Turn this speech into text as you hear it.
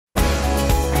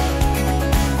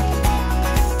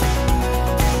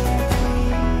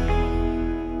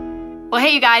Well,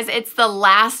 hey, you guys, it's the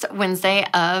last Wednesday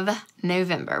of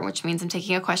November, which means I'm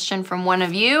taking a question from one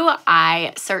of you.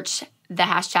 I searched the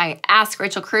hashtag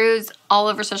 #AskRachelCruze all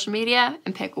over social media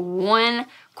and pick one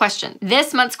question.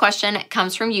 This month's question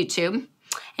comes from YouTube.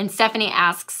 And Stephanie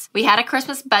asks, we had a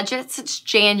Christmas budget since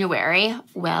January.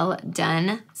 Well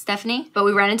done, Stephanie. But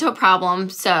we ran into a problem,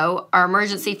 so our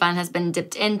emergency fund has been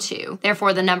dipped into.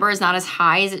 Therefore, the number is not as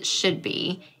high as it should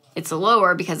be. It's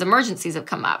lower because emergencies have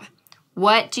come up.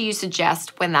 What do you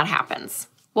suggest when that happens?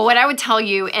 Well, what I would tell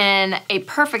you, in a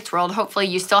perfect world, hopefully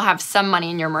you still have some money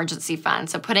in your emergency fund.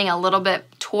 So putting a little bit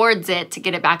towards it to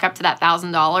get it back up to that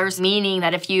 $1,000, meaning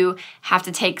that if you have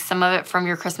to take some of it from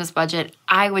your Christmas budget,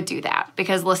 I would do that.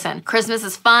 Because listen, Christmas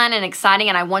is fun and exciting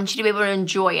and I want you to be able to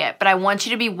enjoy it, but I want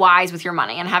you to be wise with your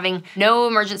money. And having no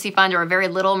emergency fund or a very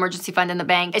little emergency fund in the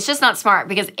bank, it's just not smart,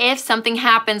 because if something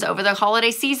happens over the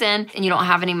holiday season and you don't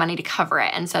have any money to cover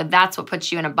it, and so that's what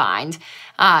puts you in a bind.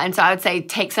 And so I would say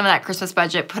take some of that Christmas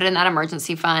budget, put it in that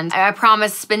emergency fund. I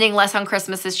promise spending less on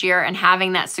Christmas this year and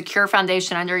having that secure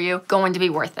foundation under you going to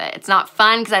be worth it. It's not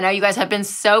fun because I know you guys have been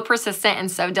so persistent and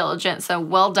so diligent, so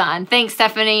well done. Thanks,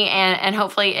 Stephanie, and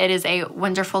hopefully it is a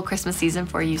wonderful Christmas season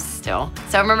for you still.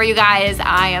 So remember, you guys,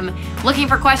 I am looking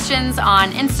for questions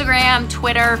on Instagram,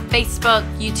 Twitter, Facebook,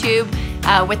 YouTube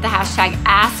with the hashtag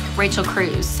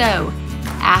 #AskRachelCruze. So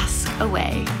ask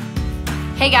away.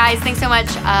 Hey guys, thanks so much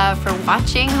for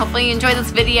watching. Hopefully you enjoyed this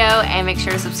video, and make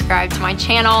sure to subscribe to my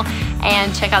channel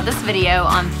and check out this video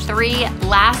on 3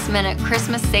 last-minute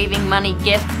Christmas saving money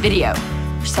gift video,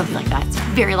 or something like that. It's a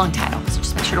very long title, so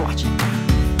just make sure to watch it.